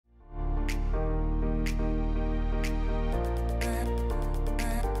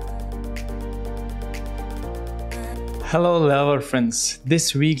Hello Laravel friends,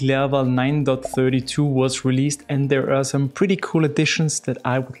 this week Laravel 9.32 was released and there are some pretty cool additions that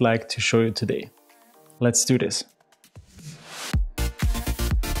I would like to show you today. Let's do this.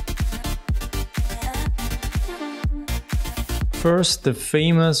 First, the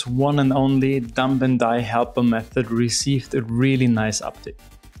famous one and only dump and die helper method received a really nice update.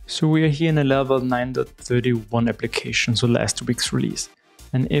 So we are here in a Laravel 9.31 application, so last week's release.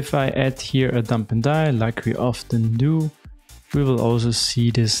 And if I add here a dump and die, like we often do, we will also see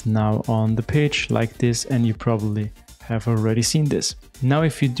this now on the page like this, and you probably have already seen this. Now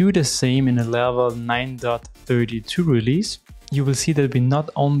if you do the same in a Laravel 9.32 release, you will see that we not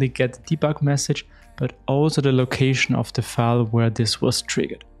only get the debug message, but also the location of the file where this was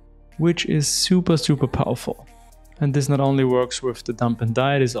triggered, which is super powerful. And this not only works with the dump and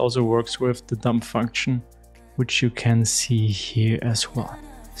die, this also works with the dump function, which you can see here as well.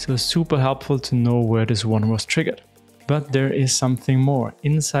 So super helpful to know where this one was triggered. But there is something more.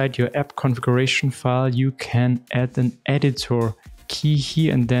 Inside your app configuration file, you can add an editor key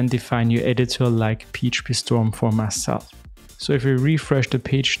here and then define your editor like PHP Storm for myself. So if we refresh the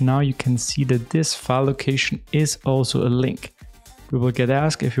page now, you can see that this file location is also a link. We will get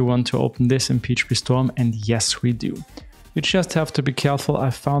asked if you want to open this in PHP Storm, and yes, we do. You just have to be careful. I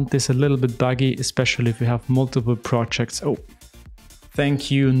found this a little bit buggy, especially if you have multiple projects open.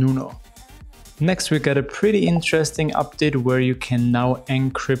 Thank you, Nuno. Next, we got a pretty interesting update where you can now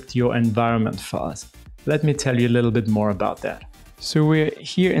encrypt your environment files. Let me tell you a little bit more about that. So we're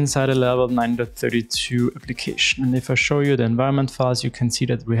here inside a Laravel 9.32 application. And if I show you the environment files, you can see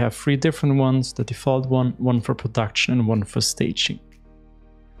that we have three different ones, the default one for production, and one for staging.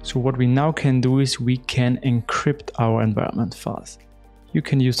 So what we now can do is we can encrypt our environment files. You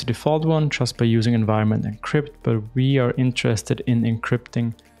can use the default one just by using environment encrypt, but we are interested in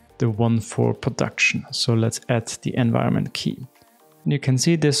encrypting the one for production. So let's add the environment key. And you can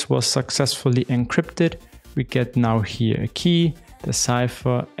see this was successfully encrypted. We get now here a key, the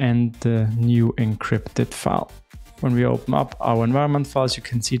cipher, and the new encrypted file. When we open up our environment files, you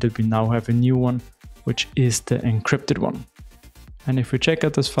can see that we now have a new one, which is the encrypted one. And if we check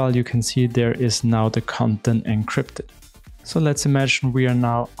out this file, you can see there is now the content encrypted. So let's imagine we are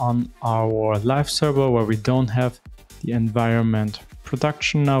now on our live server where we don't have the environment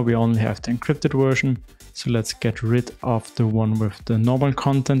production now, we only have the encrypted version. So let's get rid of the one with the normal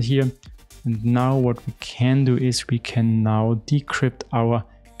content here. And now what we can do is we can now decrypt our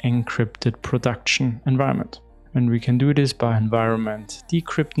encrypted production environment. And we can do this by environment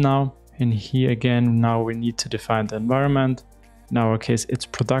decrypt now. And here again, now we need to define the environment. In our case, it's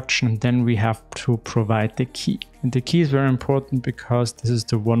production, and then we have to provide the key. And the key is very important because this is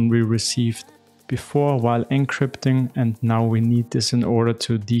the one we received before while encrypting, and now we need this in order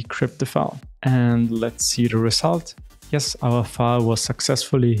to decrypt the file. And let's see the result. Yes, our file was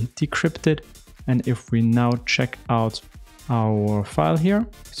successfully decrypted. And if we now check out our file here,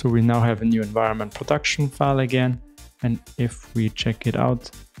 so we now have a new environment production file again. And if we check it out,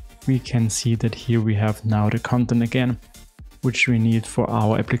 we can see that here we have now the content again, which we need for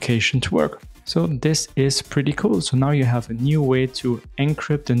our application to work. So this is pretty cool. So now you have a new way to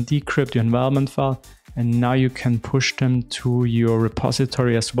encrypt and decrypt your environment file, and now you can push them to your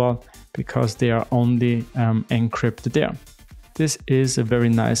repository as well, because they are only encrypted there. This is a very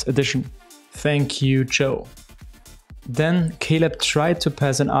nice addition. Thank you, Joe. Then Caleb tried to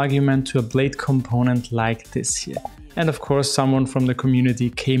pass an argument to a blade component like this here. And of course, someone from the community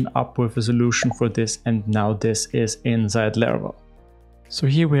came up with a solution for this, and now this is inside Laravel. So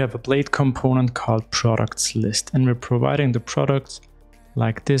here we have a blade component called products list, and we're providing the products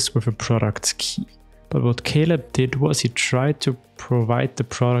like this with a products key. But what Caleb did was he tried to provide the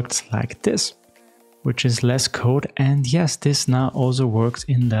products like this, which is less code. And yes, this now also works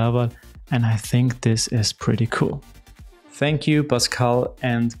in Laravel, and I think this is pretty cool. Thank you, Pascal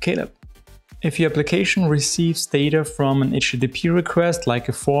and Caleb. If your application receives data from an HTTP request, like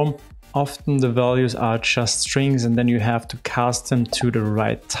a form, often the values are just strings and then you have to cast them to the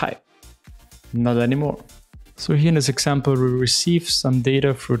right type. Not anymore. So here in this example, we receive some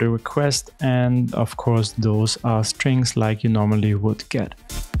data through the request, and of course those are strings like you normally would get.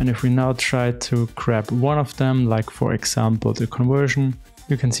 And if we now try to grab one of them, like for example the conversion,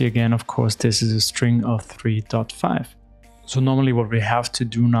 you can see again, of course, this is a string of 3.5. So normally what we have to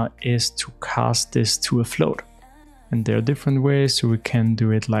do now is to cast this to a float. And there are different ways, so we can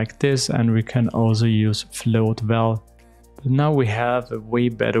do it like this, and we can also use float val. But now we have a way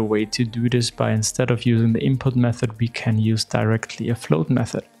better way to do this by, instead of using the input method, we can use directly a float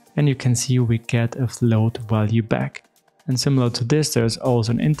method. And you can see we get a float value back. And similar to this, there's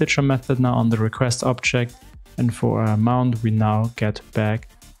also an integer method now on the request object, And for our amount, we now get back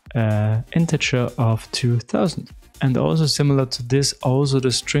an integer of 2000. And also similar to this, also the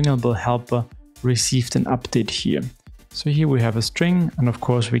stringable helper received an update here. So here we have a string, and of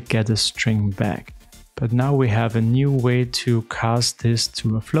course we get a string back. But now we have a new way to cast this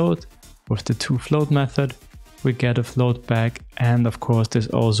to a float. With the toFloat method, we get a float back, and of course this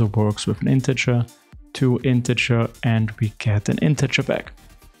also works with an integer, to integer, and we get an integer back.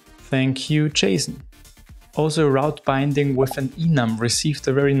 Thank you, Jason. Also, route binding with an enum received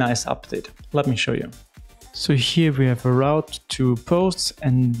a very nice update. Let me show you. So here we have a route to posts,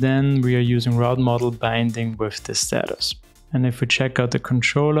 and then we are using route model binding with the status. And if we check out the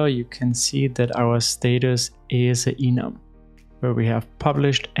controller, you can see that our status is an enum, where we have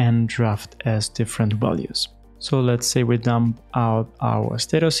published and draft as different values. So let's say we dump out our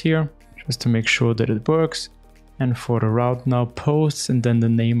status here, just to make sure that it works. And for the route now posts and then the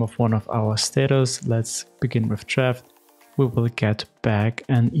name of one of our status, let's begin with draft, we will get back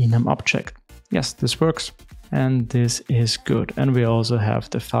an enum object. Yes, this works, and this is good. And we also have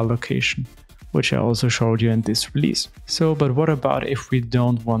the file location, which I also showed you in this release. So, but what about if we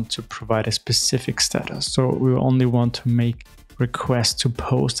don't want to provide a specific status? So we only want to make requests to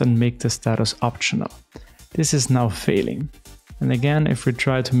post and make the status optional. This is now failing. And again, if we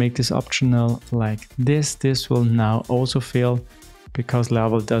try to make this optional like this will now also fail, because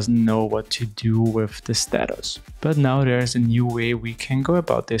Laravel doesn't know what to do with the status. But now there's a new way we can go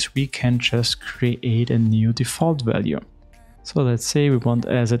about this. We can just create a new default value. So let's say we want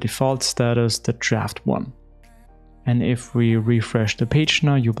as a default status the draft one. And if we refresh the page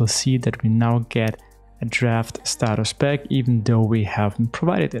now, you will see that we now get a draft status back, even though we haven't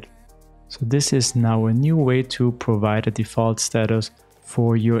provided it. So this is now a new way to provide a default status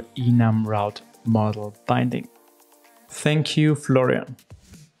for your enum route model binding. Thank you, Florian.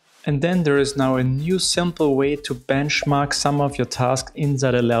 And then there is now a new simple way to benchmark some of your tasks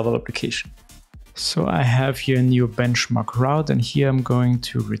inside a Laravel application. So I have here a new benchmark route, and here I'm going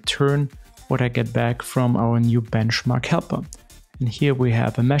to return what I get back from our new benchmark helper. And here we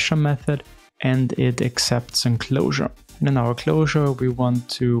have a measure method, and it accepts a closure. And in our closure, we want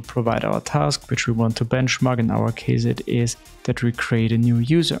to provide our task, which we want to benchmark. In our case, it is that we create a new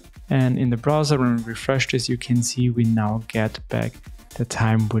user. And in the browser, when we refresh this, you can see we now get back the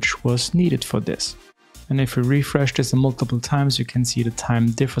time which was needed for this. And if we refresh this multiple times, you can see the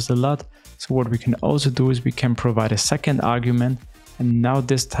time differs a lot. So what we can also do is we can provide a second argument. And now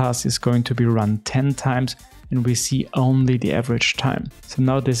this task is going to be run 10 times. And we see only the average time. So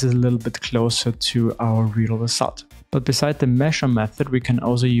now this is a little bit closer to our real result. But beside the measure method, we can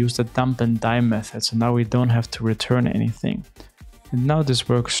also use the dump and die method. So now we don't have to return anything. And now this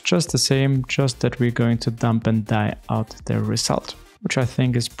works just the same, just that we're going to dump and die out the result, which I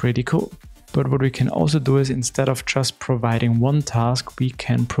think is pretty cool. But what we can also do is, instead of just providing one task, we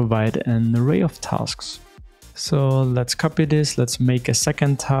can provide an array of tasks. So let's copy this, let's make a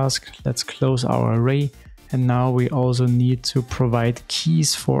second task, let's close our array. And now we also need to provide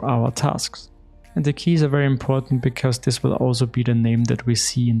keys for our tasks. And the keys are very important because this will also be the name that we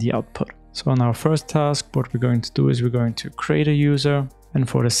see in the output. So on our first task, what we're going to do is we're going to create a user. And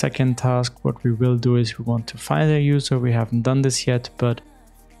for the second task, what we will do is we want to find a user. We haven't done this yet, but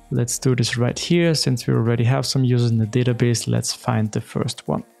let's do this right here. Since we already have some users in the database, let's find the first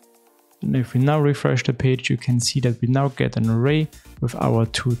one. And if we now refresh the page, you can see that we now get an array with our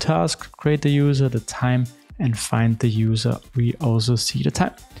two tasks: create the user, the time, and find the user. We also see the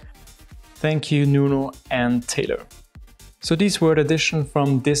time. Thank you, Nuno and Taylor. So these were the additions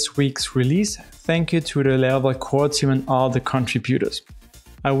from this week's release. Thank you to the Laravel core team and all the contributors.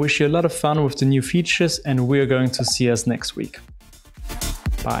 I wish you a lot of fun with the new features, and we are going to see us next week.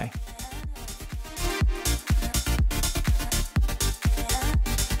 Bye.